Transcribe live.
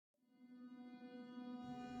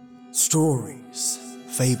Stories,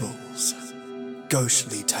 fables,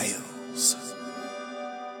 ghostly tales.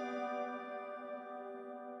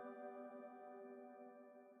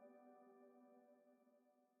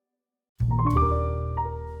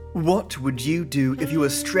 What would you do if you were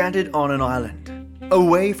stranded on an island,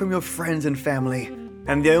 away from your friends and family,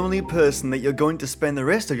 and the only person that you're going to spend the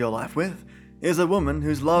rest of your life with is a woman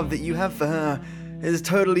whose love that you have for her is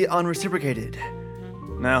totally unreciprocated?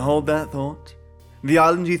 Now hold that thought. The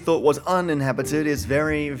island you thought was uninhabited is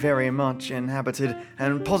very, very much inhabited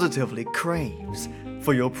and positively craves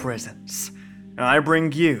for your presence. I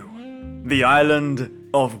bring you The Island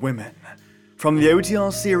of Women from the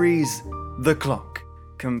OTR series The Clock,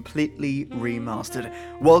 completely remastered.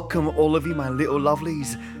 Welcome all of you, my little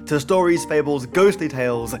lovelies, to stories, fables, ghostly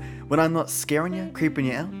tales. When I'm not scaring you, creeping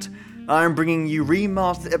you out, I'm bringing you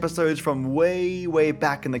remastered episodes from way, way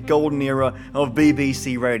back in the golden era of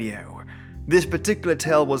BBC Radio. This particular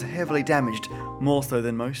tale was heavily damaged, more so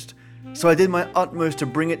than most, so I did my utmost to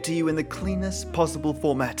bring it to you in the cleanest possible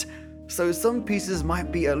format. So some pieces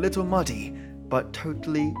might be a little muddy, but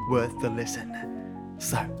totally worth the listen.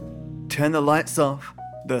 So, turn the lights off,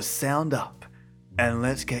 the sound up, and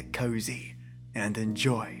let's get cozy and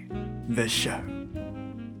enjoy the show.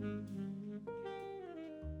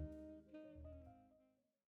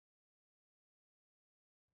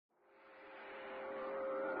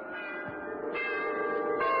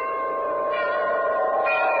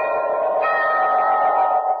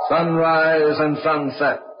 Sunrise and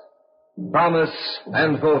sunset, promise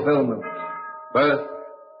and fulfillment, birth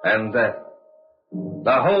and death.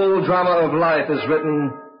 The whole drama of life is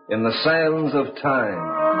written in the sands of time.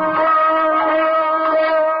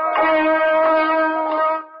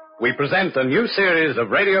 We present a new series of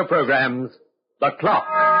radio programs, The Clock.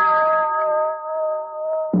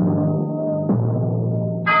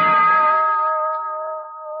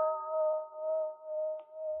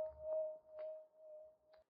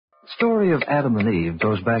 The story of Adam and Eve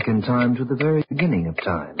goes back in time to the very beginning of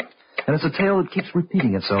time, and it's a tale that keeps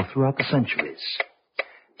repeating itself throughout the centuries.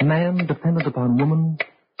 Man dependent upon woman,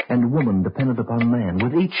 and woman dependent upon man,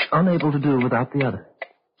 with each unable to do without the other.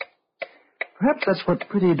 Perhaps that's what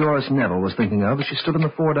pretty Doris Neville was thinking of as she stood on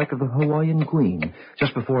the foredeck of the Hawaiian Queen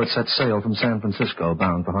just before it set sail from San Francisco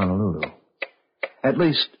bound for Honolulu. At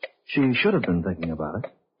least, she should have been thinking about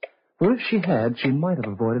it, for if she had, she might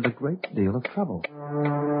have avoided a great deal of trouble.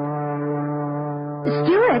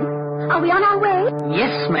 Steward, are we on our way?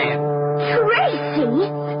 Yes, ma'am.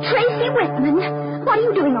 Tracy Whitman, what are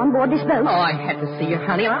you doing on board this boat? Oh, I had to see you,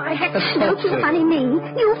 honey. I had to talk Don't to you honey me.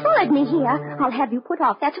 You followed me here. I'll have you put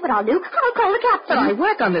off. That's what I'll do. I'll call the captain. But I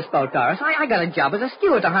work on this boat, Doris. I got a job as a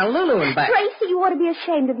steward to Honolulu and back. Tracy, you ought to be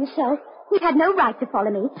ashamed of yourself. You had no right to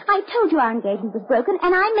follow me. I told you our engagement was broken,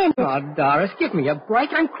 and I meant it. Oh, Doris, give me a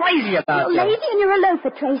break. I'm crazy about You're you. lazy and you're a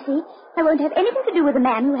loafer, Tracy. I won't have anything to do with a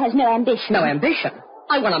man who has no ambition. No ambition?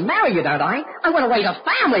 I want to marry you, don't I? I want to raise a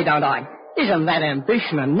family, don't I? Isn't that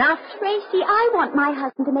ambition enough? Tracy, I want my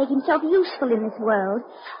husband to make himself useful in this world.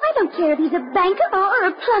 I don't care if he's a banker or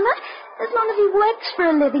a plumber, as long as he works for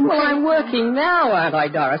a living. Well, I'm working now, aren't I,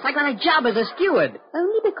 Doris? I got a job as a steward.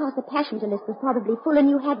 Only because the passenger list was probably full and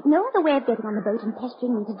you had no other way of getting on the boat and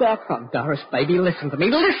pestering me to death. Oh, Doris, baby, listen to me.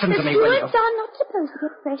 Listen to me, will you? The stewards are not supposed to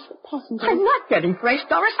get fresh with passengers. I'm not getting fresh,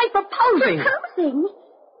 Doris. I'm proposing. Proposing?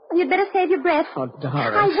 Well, you'd better save your breath. Oh,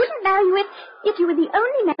 Doris. I wouldn't marry you if you were the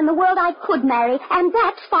only man in the world I could marry, and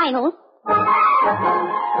that's final.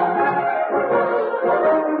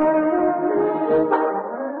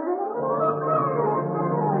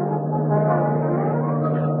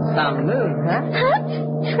 Some moon, huh? Huh?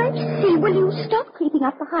 Tracy, will you stop creeping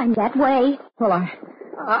up behind that way? Well,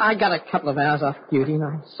 I got a couple of hours off duty, and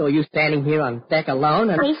I saw you standing here on deck alone,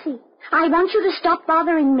 and... Tracy, I want you to stop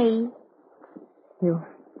bothering me.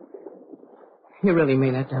 You really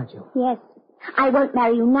mean that, don't you? Yes. I won't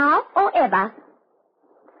marry you now or ever.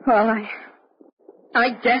 Well, I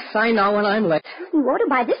guess I know when I'm late. You ought to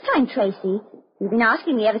by this time, Tracy. You've been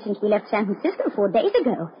asking me ever since we left San Francisco 4 days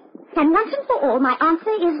ago. And once and for all, my answer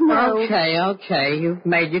is no. Okay. You've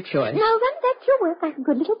made your choice. Now run back to your work like a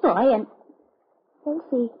good little boy and...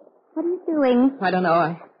 Tracy, what are you doing? I don't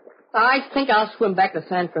know. I think I'll swim back to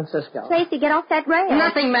San Francisco. Tracy, get off that rail.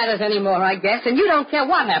 Nothing matters anymore, I guess, and you don't care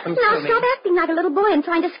what happens now, to me. Now, stop acting like a little boy and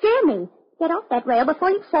trying to scare me. Get off that rail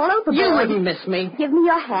before you fall overboard. You wouldn't miss me. Give me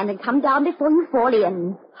your hand and come down before you fall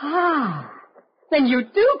in. Ah, then you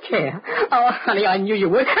do care. Oh, honey, I knew you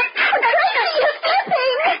would. Tracy, you're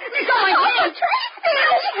slipping! You got my hand! Tracy,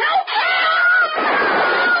 help!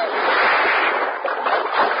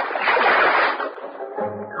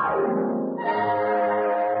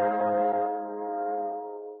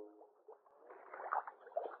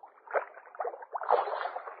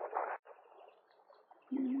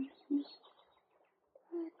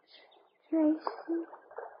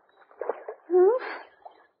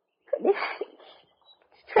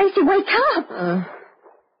 Tracy, wake up.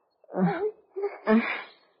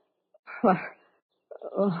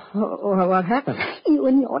 What happened? You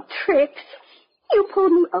and your tricks. You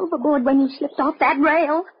pulled me overboard when you slipped off that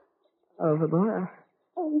rail. Overboard?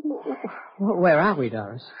 Where are we,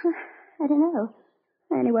 Doris? I don't know.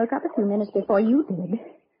 I only woke up a few minutes before you did.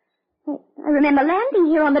 I remember landing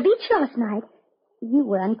here on the beach last night. You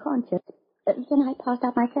were unconscious. Then I passed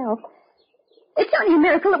out myself. It's only a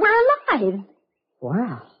miracle that we're alive.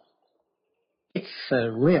 Wow. It's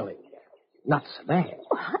really not so bad.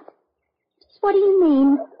 What? Just what do you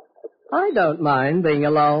mean? I don't mind being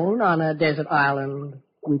alone on a desert island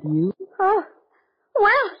with you. Oh,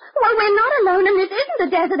 well, we're not alone, and this isn't a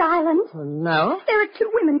desert island. No? There are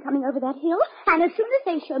 2 women coming over that hill, and as soon as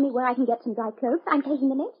they show me where I can get some dry clothes, I'm taking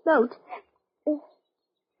the next boat.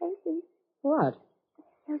 Tracy. What?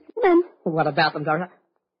 Those women. What about them, Doris?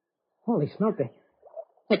 Holy smoke,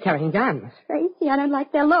 they're carrying guns. Tracy, I don't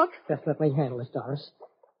like their looks. Just let me handle this, Doris.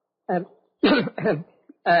 Hello?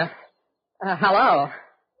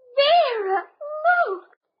 Vera, look.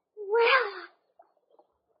 Well,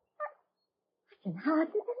 I can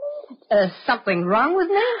hardly believe it. Something wrong with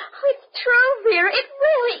me? Oh, it's true, Vera. It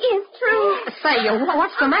really is true. Say,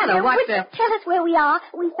 what's the matter? What? Tell us where we are.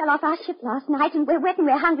 We fell off our ship last night, and we're wet and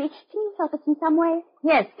we're hungry. Can you help us in some way?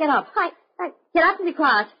 Yes, get up. Get up and be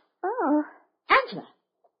quiet. Oh. Angela.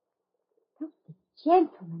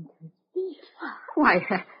 Gentlemen to speak.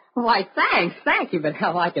 Why, thanks. Thank you, but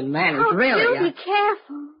how I can manage, Oh, really. do be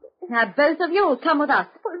careful. Now, both of you will come with us.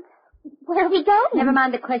 Where are we going? Never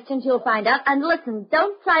mind the questions, you'll find out. And listen,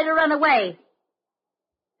 don't try to run away.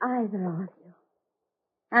 Either of you.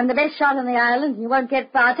 I'm the best shot on the island. You won't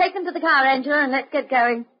get far. Take them to the car, Angela, and let's get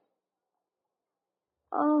going.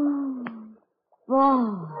 Oh,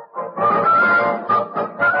 boy.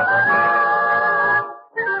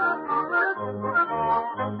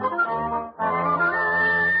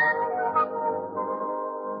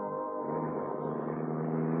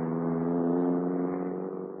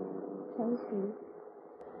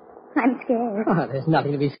 I'm scared. Oh, there's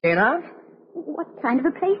nothing to be scared of. What kind of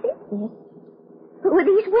a place is this? Who are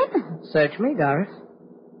these women? Search me, Doris.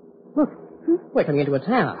 Look, we're coming into a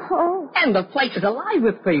town. Oh. And the place is alive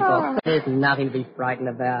with people. Oh. There's nothing to be frightened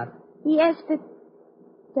about. Yes, but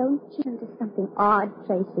don't you notice something odd,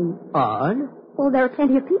 Tracy? Odd? Well, there are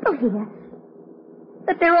plenty of people here.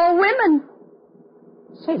 But they're all women.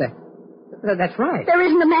 Say that. That's right. There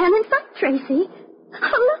isn't a man in sight, Tracy.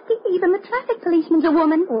 Oh, look, even the traffic policeman's a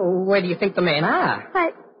woman. Oh, where do you think the men are?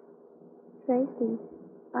 Tracy,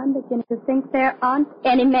 I'm beginning to think there aren't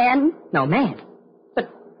any men. No, men. But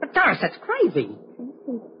Doris, that's crazy.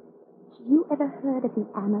 Tracy, have you ever heard of the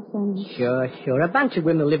Amazons? Sure. A bunch of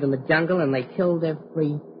women live in the jungle and they killed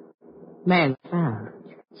every man found.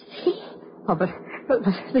 See? Oh, but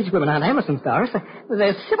these women aren't Amazons, Doris.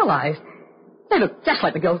 They're civilized. They look just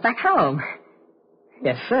like the girls back home.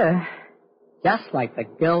 Yes, sir. Just like the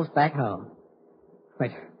girls back home.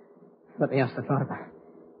 Wait, let me ask the father.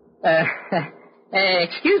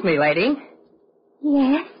 Excuse me, lady.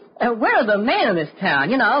 Yes? Where are the men in this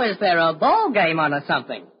town? You know, is there a ball game on or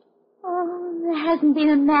something? Oh, there hasn't been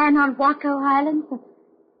a man on Waco Island for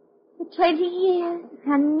 20 years.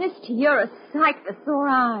 And Misty, you're a sight for sore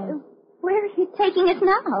eyes. Where are you taking us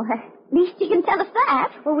now? At least you can tell us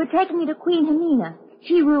that. Well, we're taking you to Queen Hanina.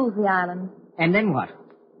 She rules the island. And then what?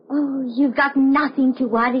 Oh, you've got nothing to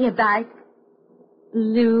worry about.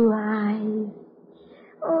 Blue eyes.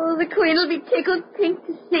 Oh, the Queen will be tickled pink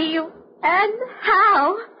to see you. And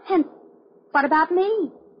how? And what about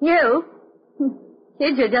me? You?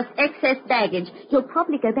 Kids, you're just excess baggage. You'll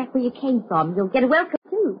probably go back where you came from. You'll get a welcome,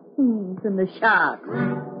 too. From the sharks.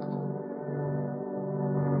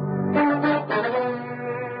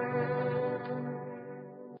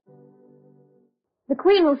 The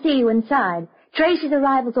Queen will see you inside. Tracy's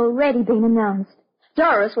arrival's already been announced.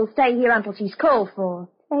 Doris will stay here until she's called for.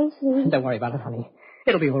 Tracy. Don't worry about it, honey.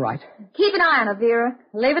 It'll be all right. Keep an eye on her, Vera.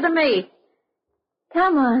 Leave it to me.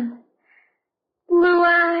 Come on. Blue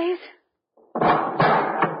eyes.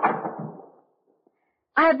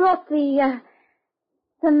 I brought the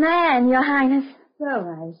man, Your Highness. So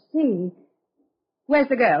I see. Where's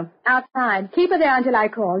the girl? Outside. Keep her there until I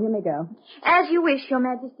call. You may go. As you wish, Your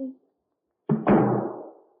Majesty.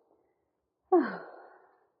 Oh.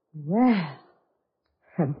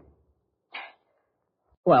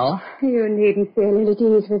 Well. You needn't feel ill at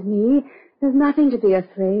ease with me. There's nothing to be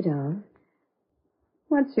afraid of.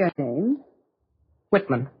 What's your name?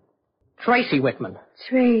 Whitman. Tracy Whitman.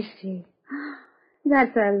 Tracy.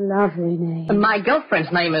 That's a lovely name. And my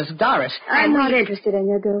girlfriend's name is Doris. I'm not interested in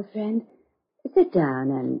your girlfriend. Sit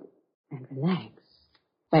down and relax.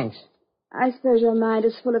 Thanks. I suppose your mind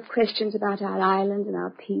is full of questions about our island and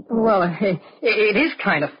our people. Well, it is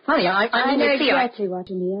kind of funny. I I mean, know you see, exactly what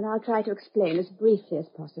you mean, and I'll try to explain as briefly as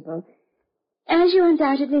possible. As you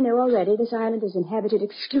undoubtedly know already, this island is inhabited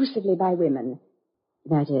exclusively by women.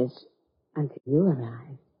 That is, until you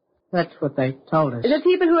arrive. That's what they told us. The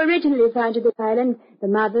people who originally founded this island, the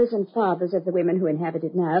mothers and fathers of the women who inhabit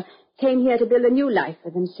it now, came here to build a new life for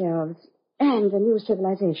themselves and a new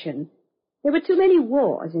civilization. There were too many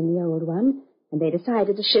wars in the old one, and they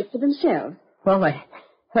decided to shift for themselves. Well,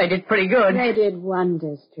 they did pretty good. They did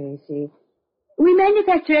wonders, Tracy. We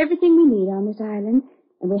manufacture everything we need on this island,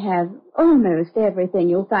 and we have almost everything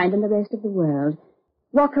you'll find in the rest of the world.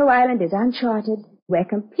 Waco Island is uncharted. We're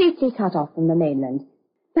completely cut off from the mainland.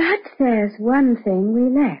 But there's one thing we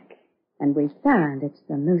lack, and we've found it's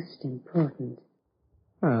the most important.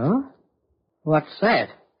 Oh? What's that?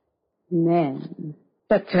 Men.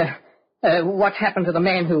 But, what happened to the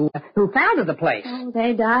men who founded the place? Oh,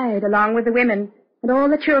 they died along with the women, and all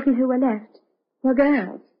the children who were left were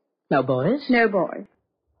girls. No boys? No boys.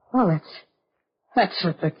 Well, that's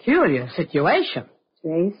a peculiar situation.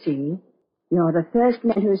 Tracy, you're the first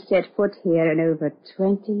man who's set foot here in over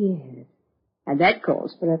 20 years. And that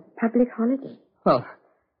calls for a public holiday. Well,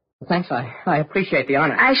 thanks. I appreciate the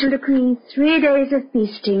honor. I shall decree 3 days of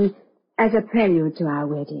feasting as a prelude to our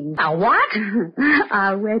wedding. Our what?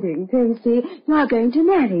 Our wedding, Tracy. You are going to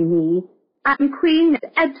marry me. I'm queen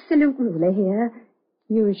and absolute ruler here.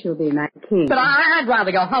 You shall be my king. But I'd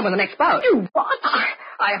rather go home in the next boat. You what?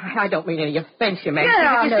 I don't mean any offense, Your Majesty. There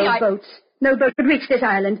are You see, no boats. No boat could reach this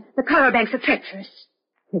island. The coral banks are treacherous.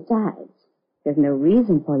 Besides, there's no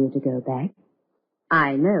reason for you to go back.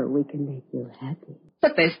 I know we can make you happy.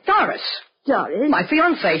 But there's Doris. Doris? My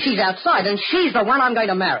fiancée. She's outside, and she's the one I'm going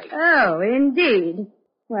to marry. Oh, indeed.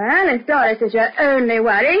 Well, if Doris is your only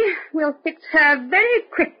worry, we'll fix her very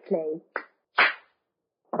quickly.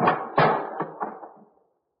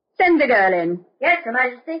 Send the girl in. Yes, Your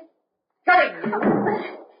Majesty. Going.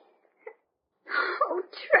 Oh,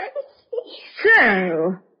 Tracy.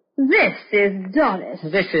 So, this is Doris.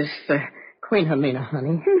 This is Queen Hermina,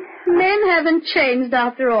 honey. Men haven't changed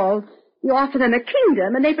after all. You offer them a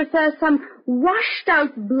kingdom, and they prefer some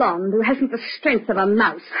washed-out blonde who hasn't the strength of a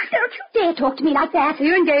mouse. Don't you dare talk to me like that. Are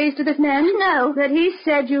you engaged to this man? No. But he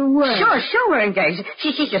said you were. Sure, we're engaged.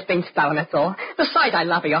 She's just been spelling, that's all. Besides, I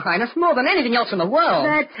love her, Your Highness, more than anything else in the world.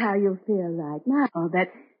 That's how you feel right now,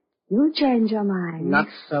 but you'll change your mind. Not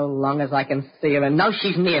so long as I can see her and know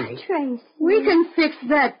she's near me. Tracy. We can fix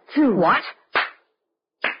that, too. What?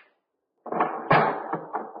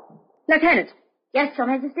 Lieutenant. Yes, Your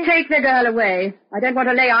Majesty. Take the girl away. I don't want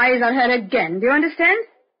to lay eyes on her again. Do you understand?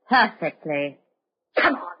 Perfectly.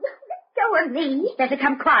 Come on. Let go of me. Better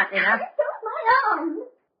come quietly now. Let go of my arm.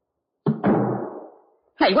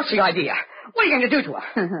 Hey, what's the idea? What are you going to do to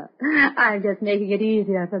her? I'm just making it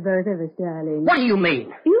easier for both of us, darling. What do you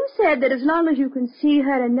mean? You said that as long as you can see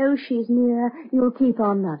her and know she's near, you'll keep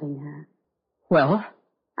on loving her. Well?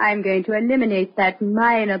 I'm going to eliminate that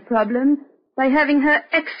minor problem by having her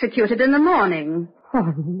executed in the morning.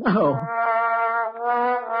 Oh, no.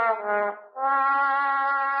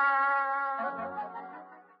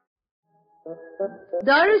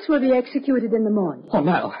 Doris will be executed in the morning. Oh,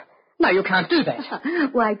 no. No, you can't do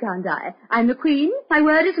that. Why can't I? I'm the queen. My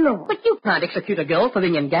word is law. But you can't execute a girl for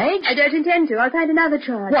being engaged. I don't intend to. I'll find another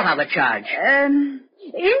charge. What other charge?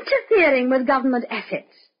 Interfering with government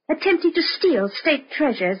assets. Attempting to steal state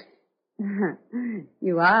treasures.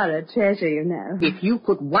 You are a treasure, you know. If you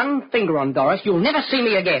put one finger on Doris, you'll never see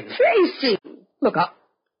me again. Tracy! Look,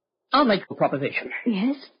 I'll make you a proposition.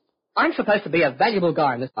 Yes? I'm supposed to be a valuable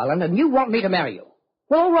guy on this island, and you want me to marry you.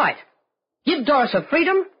 Well, all right. Give Doris her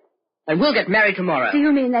freedom, and we'll get married tomorrow. Do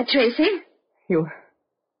you mean that, Tracy?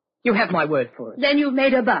 You have my word for it. Then you've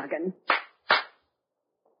made a bargain.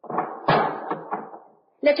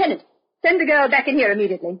 Lieutenant, send the girl back in here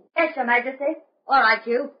immediately. Yes, Your Majesty. All right,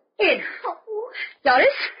 you. In. Doris,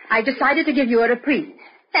 I've decided to give you a reprieve.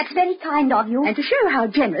 That's very kind of you. And to show how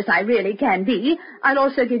generous I really can be, I'll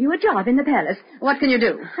also give you a job in the palace. What can you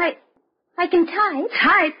do? I can type.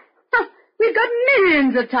 Type? Huh, we've got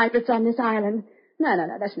millions of typists on this island. No,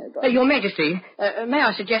 that's no good. Your Majesty, may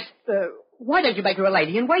I suggest, why don't you make her a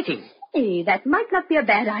lady in waiting? Hey, that might not be a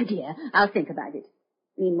bad idea. I'll think about it.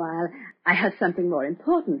 Meanwhile, I have something more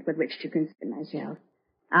important with which to concern myself.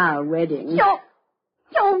 Our wedding.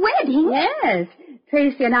 Your wedding? Yes.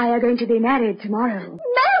 Tracy and I are going to be married tomorrow.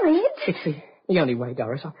 Married? It's the only way,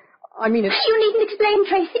 Doris. I mean, it's... You needn't explain,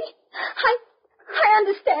 Tracy. I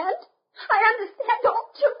understand. I understand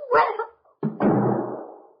all too well.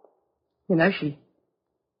 You know,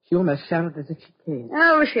 She almost sounded as if she cared.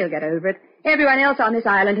 Oh, she'll get over it. Everyone else on this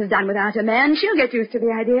island has done without a man. She'll get used to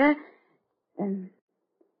the idea.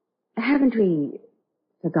 Haven't we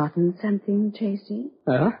forgotten something, Tracy?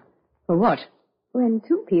 Huh? For what? When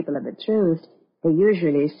two people are betrothed, they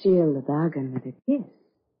usually seal the bargain with a kiss.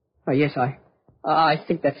 Oh, yes, I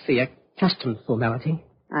think that's the accustomed formality.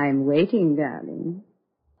 I'm waiting, darling.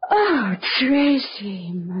 Oh,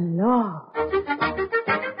 Tracy, my lord.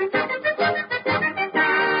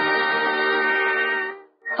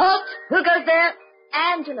 Halt! Who goes there?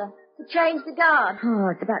 Angela, to change the guard. Oh,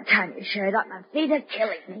 it's about time you showed up. My feet are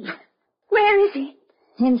killing me. Where is he?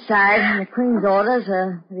 Inside, the Queen's orders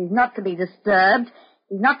are that he's not to be disturbed.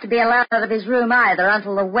 He's not to be allowed out of his room either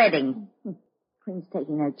until the wedding. Queen's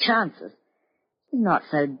taking no chances. She's not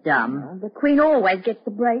so dumb. The Queen always gets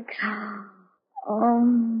the breaks. Oh,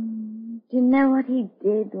 do you know what he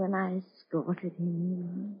did when I escorted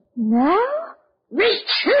him? No?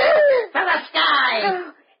 Reach for the sky.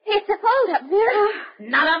 Oh, it's a hold-up, Vera.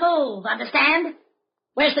 Not a move, understand?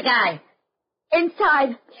 Where's the guy?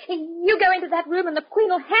 Inside. You go into that room and the Queen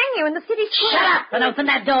will hang you in the city square. Shut up and open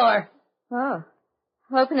that door. Oh.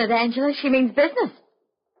 Open it, Angela. She means business.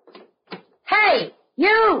 Hey,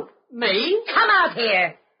 you! Me? Come out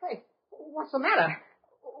here. Hey, what's the matter?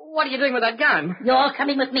 What are you doing with that gun? You're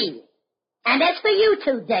coming with me. And as for you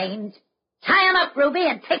two dames, tie 'em up, Ruby,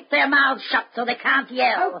 and tape their mouths shut so they can't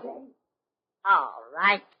yell. Okay. All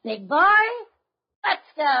right, big boy.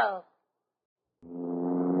 Let's go.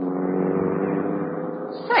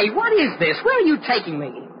 Say, what is this? Where are you taking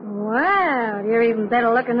me? Wow, you're even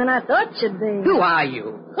better looking than I thought you'd be. Who are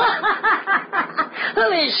you?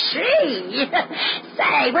 Who is she?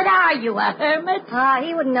 Say, what are you, a hermit?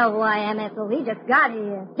 He wouldn't know who I am, Ethel. He just got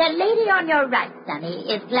here. The lady on your right, Sonny,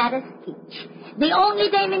 is Gladys Peach, the only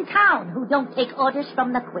dame in town who don't take orders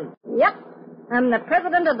from the Queen. Yep. I'm the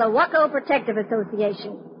president of the Waco Protective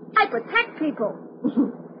Association. I protect people.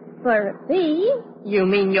 For a fee. You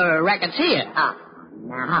mean you're a racketeer? Ah,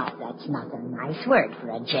 now that's not a nice word for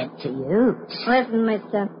a gent to use. Listen,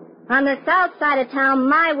 mister. On the south side of town,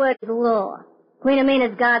 my word is law. Queen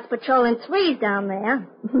Amina's guards patrol in threes down there.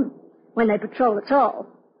 When they patrol at all.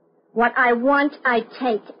 What I want, I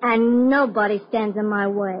take, and nobody stands in my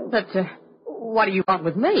way. But, what do you want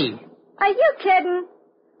with me? Are you kidding?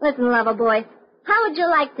 Listen, lover boy, how would you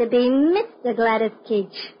like to be Mr. Gladys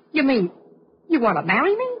Keach? You mean, you want to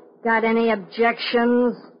marry me? Got any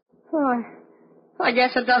objections? Oh, I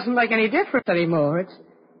guess it doesn't make any difference anymore.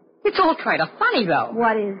 It's all kind of funny, though.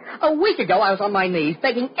 What is? A week ago, I was on my knees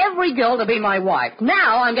begging every girl to be my wife.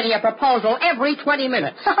 Now I'm getting a proposal every 20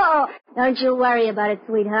 minutes. Oh, don't you worry about it,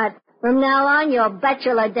 sweetheart. From now on, your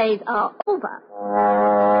bachelor days are over.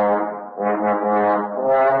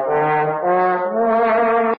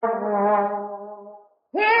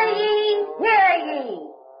 Hear ye, hear ye.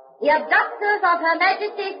 The abductors of Her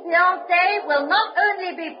Majesty's fiancé will not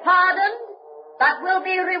only be pardoned, but will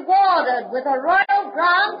be rewarded with a royal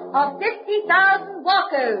grant of 50,000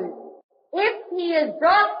 wakos if he is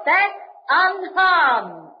brought back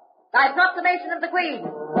unharmed by proclamation of the Queen.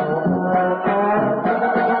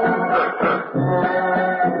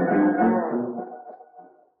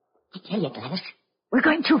 I tell you, Gladys, we're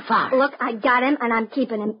going too far. Look, I got him, and I'm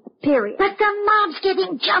keeping him, period. But the mob's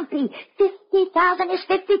getting jumpy. 50,000 is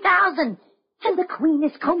 50,000. And the Queen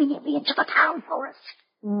is combing every inch of the town for us.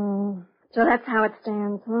 So that's how it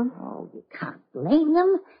stands, huh? Oh, you can't blame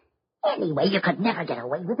them. Anyway, you could never get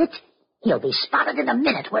away with it. He'll be spotted in a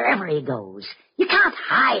minute wherever he goes. You can't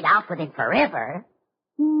hide out with him forever.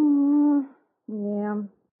 Yeah.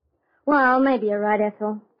 Well, maybe you're right,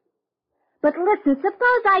 Ethel. But listen,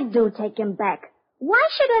 suppose I do take him back. Why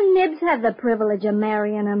should a Nibs have the privilege of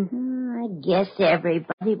marrying him? I guess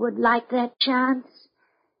everybody would like that chance.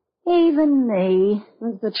 Even me.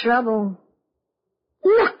 What's the trouble?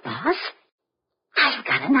 Look, boss. I've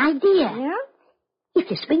got an idea. Yeah?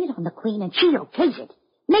 If you spring it on the Queen and she okays it,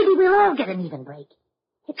 maybe we'll all get an even break.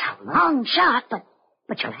 It's a long shot,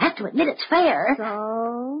 but you'll have to admit it's fair.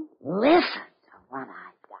 So? Listen to what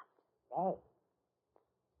I've got to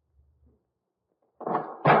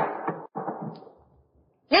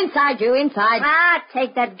say. Inside, you, inside.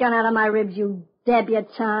 Take that gun out of my ribs, you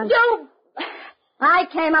debutante. You! I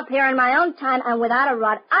came up here in my own time, and without a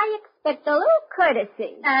rod, I expect a little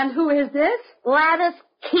courtesy. And who is this? Gladys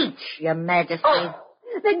Keach, Your Majesty. Oh,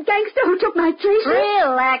 the gangster who took my Tracy.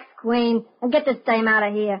 Relax, Queen, and get this dame out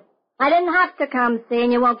of here. I didn't have to come see,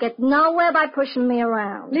 and you won't get nowhere by pushing me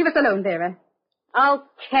around. Leave us alone, Vera.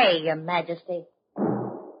 Okay, Your Majesty.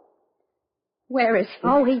 Where is he?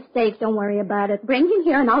 Oh, he's safe. Don't worry about it. Bring him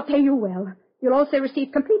here, and I'll pay you well. You'll also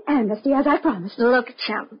receive complete amnesty, as I promised. Look,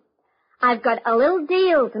 chum, I've got a little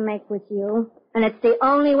deal to make with you, and it's the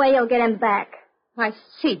only way you'll get him back. I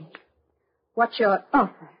see. What's your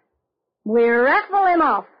offer? We raffle him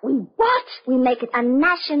off. We what? We make it a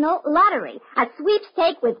national lottery. A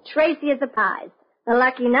sweepstake with Tracy as the prize. The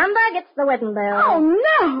lucky number gets the wedding bell. Oh,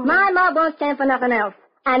 no! My mob won't stand for nothing else,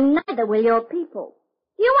 and neither will your people.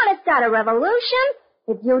 You want to start a revolution?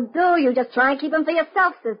 If you do, you just try and keep them for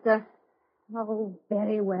yourself, sister. Oh,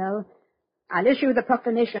 very well. I'll issue the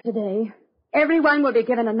proclamation today. Everyone will be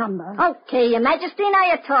given a number. Okay, Your Majesty, now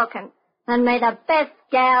you're talking. And may the best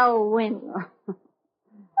gal win.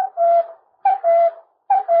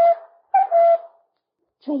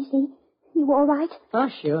 Tracy, you all right? Oh,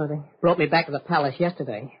 sure. They brought me back to the palace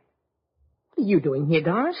yesterday. What are you doing here,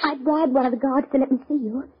 Doris? I bribed one of the guards to let me see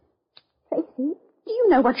you. Tracy, do you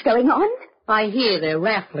know what's going on? I hear they're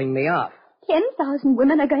raffling me off. 10,000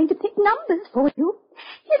 women are going to pick numbers for you.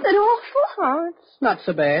 Is it awful? Oh, it's not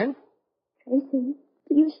so bad. Tracy,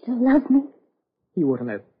 do you still love me? You ought to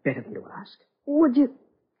know better than to ask. Would you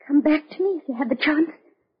come back to me if you had the chance?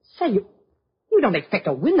 Say, you don't expect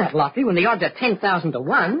to win that lottery when the odds are 10,000 to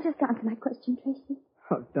 1. Just answer my question, Tracy.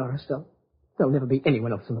 Oh, Doris, there'll never be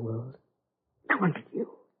anyone else in the world. No one but you.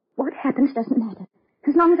 What happens doesn't matter,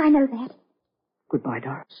 as long as I know that. Goodbye,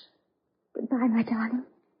 Doris. Goodbye, my darling.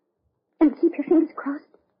 And keep your fingers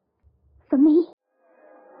crossed. For me.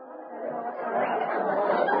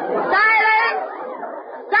 Silence!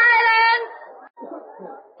 Silence!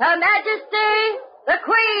 Her Majesty, the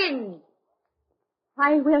Queen!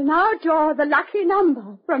 I will now draw the lucky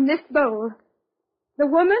number from this bowl. The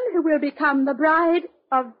woman who will become the bride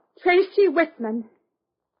of Tracy Whitman.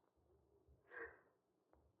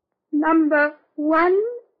 Number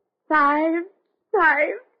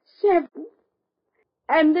 1557.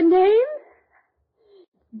 And the name?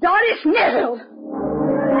 Doris Neville.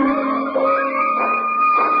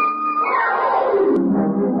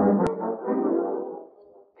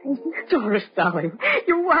 Doris, darling,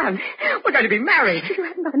 you won. We're going to be married. You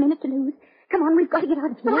haven't got a minute to lose. Come on, we've got to get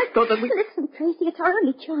out of here. I thought that we... Listen, Tracy, it's our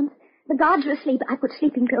only chance. The guards are asleep. I put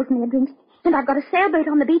sleeping pills in their drinks. And I've got a sailboat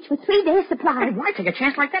on the beach with 3 days' supply. Hey, why take a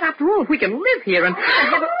chance like that after all? If we can live here and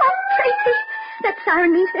have a... Oh, Tracy! That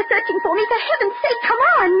siren means they're searching for me. For heaven's sake, come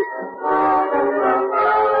on!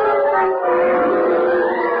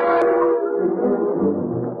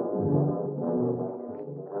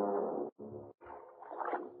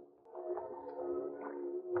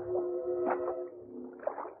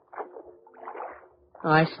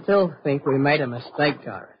 I still think we made a mistake,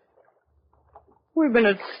 Doris. We've been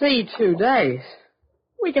at sea 2 days.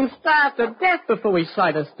 We can starve to death before we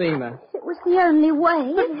sight a steamer. It was the only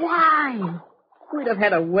way. But why? We'd have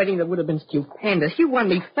had a wedding that would have been stupendous. You won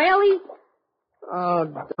me fairly. Oh,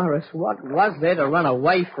 Doris, what was there to run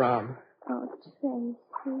away from? Oh, Tracy.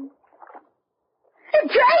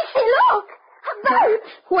 Tracy, look! A boat!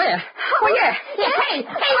 Where? Oh, yeah. Hey!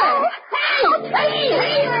 Oh,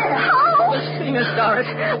 Tracy! Oh! The singers, Doris.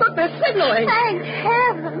 Look, they're signaling. Thank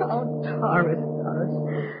heaven. Oh, Doris.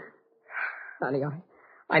 Honey,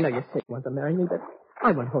 I know you said you want to marry me, but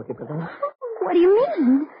I won't hold you to that. What do you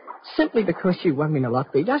mean? Simply because you won me in a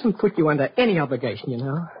lottery doesn't put you under any obligation, you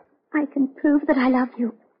know. I can prove that I love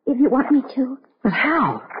you, if you want me to. But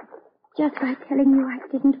how? Just by telling you I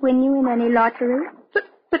didn't win you in any lottery.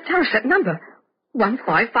 But Doris, that number,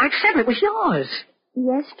 1557, it was yours.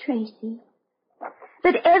 Yes, Tracy.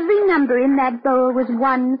 But every number in that bowl was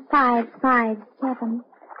 1557.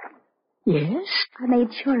 Yes? I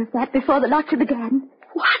made sure of that before the lottery began.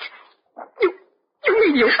 What? You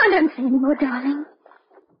mean you... I don't say any more, darling.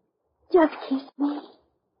 Just kiss me.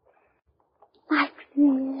 Like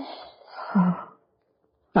this. Oh,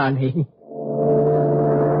 honey.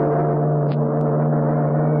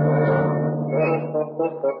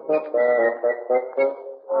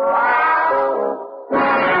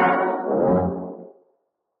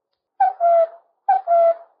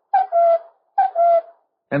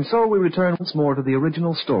 And so we return once more to the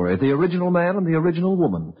original story, the original man and the original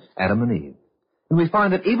woman, Adam and Eve. And we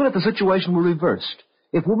find that even if the situation were reversed,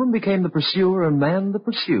 if woman became the pursuer and man the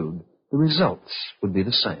pursued, the results would be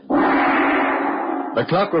the same. The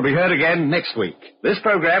Clock will be heard again next week. This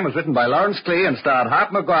program was written by Lawrence Clee and starred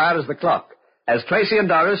Hart Maguire as the Clock. As Tracy and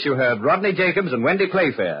Doris, you heard Rodney Jacobs and Wendy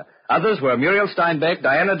Playfair. Others were Muriel Steinbeck,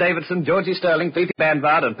 Diana Davidson, Georgie Sterling, Phoebe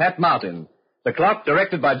Banvard, and Pat Martin. The Clock,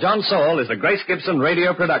 directed by John Saul, is a Grace Gibson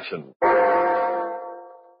radio production.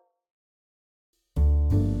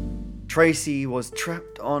 Tracy was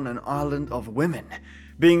trapped on an island of women,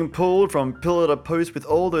 being pulled from pillar to post with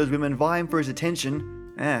all those women vying for his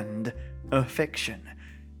attention and affection.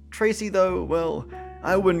 Tracy, though, well,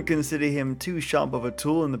 I wouldn't consider him too sharp of a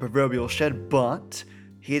tool in the proverbial shed, but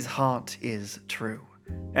his heart is true.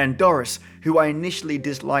 And Doris, who I initially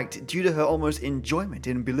disliked due to her almost enjoyment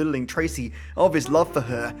in belittling Tracy of his love for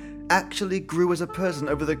her, actually grew as a person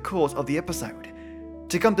over the course of the episode.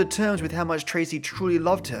 To come to terms with how much Tracy truly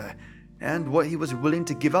loved her, and what he was willing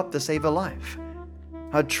to give up to save her life.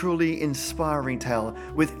 A truly inspiring tale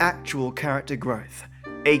with actual character growth.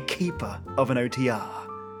 A keeper of an OTR.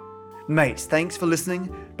 Mates, thanks for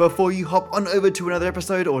listening. Before you hop on over to another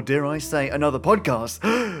episode, or dare I say, another podcast,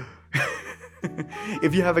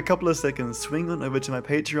 if you have a couple of seconds, swing on over to my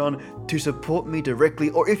Patreon to support me directly,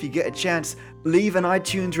 or if you get a chance, leave an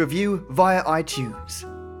iTunes review via iTunes.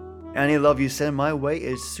 Any love you send my way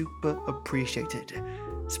is super appreciated.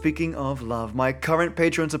 Speaking of love, my current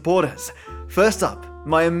Patreon supporters. First up,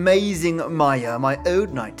 my amazing Maya, my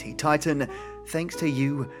Ode 90 Titan. Thanks to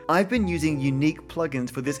you, I've been using unique plugins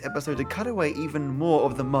for this episode to cut away even more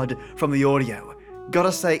of the mud from the audio.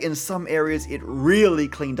 Gotta say, in some areas it really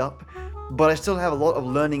cleaned up, but I still have a lot of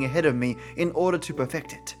learning ahead of me in order to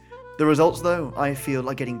perfect it. The results, though, I feel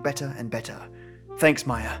are getting better and better. Thanks,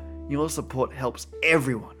 Maya. Your support helps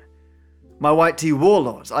everyone. My White Tea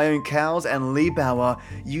Warlords, Iron Cows, and Lee Bauer,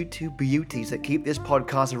 you two beauties that keep this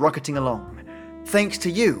podcast rocketing along. Thanks to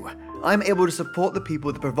you, I'm able to support the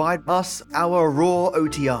people that provide us our raw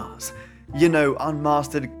OTRs. You know,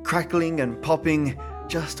 unmastered, crackling and popping,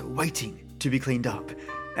 just waiting to be cleaned up.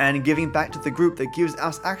 And giving back to the group that gives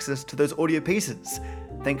us access to those audio pieces.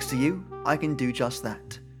 Thanks to you, I can do just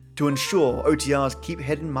that. To ensure OTRs keep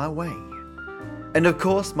heading my way. And of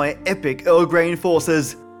course, my epic Earl Grey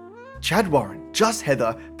enforcers. Chad Warren, Just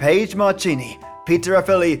Heather, Paige Marcini, Peter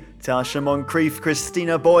Raffelli, Tasha Moncrief,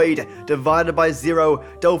 Christina Boyd, Divided by Zero,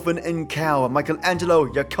 Dolphin and Cow, Michelangelo,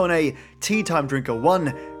 Yakone, Tea Time Drinker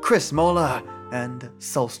 1, Chris Mola, and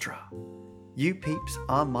Solstra. You peeps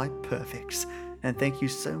are my perfects, and thank you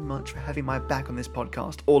so much for having my back on this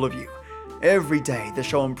podcast, all of you. Every day the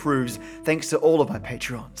show improves thanks to all of my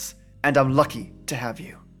patrons, and I'm lucky to have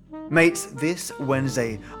you. Mates, this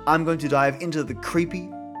Wednesday I'm going to dive into the creepy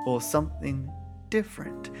or something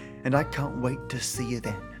different, and I can't wait to see you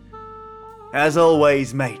then. As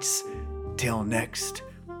always, mates, till next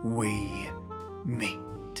we meet.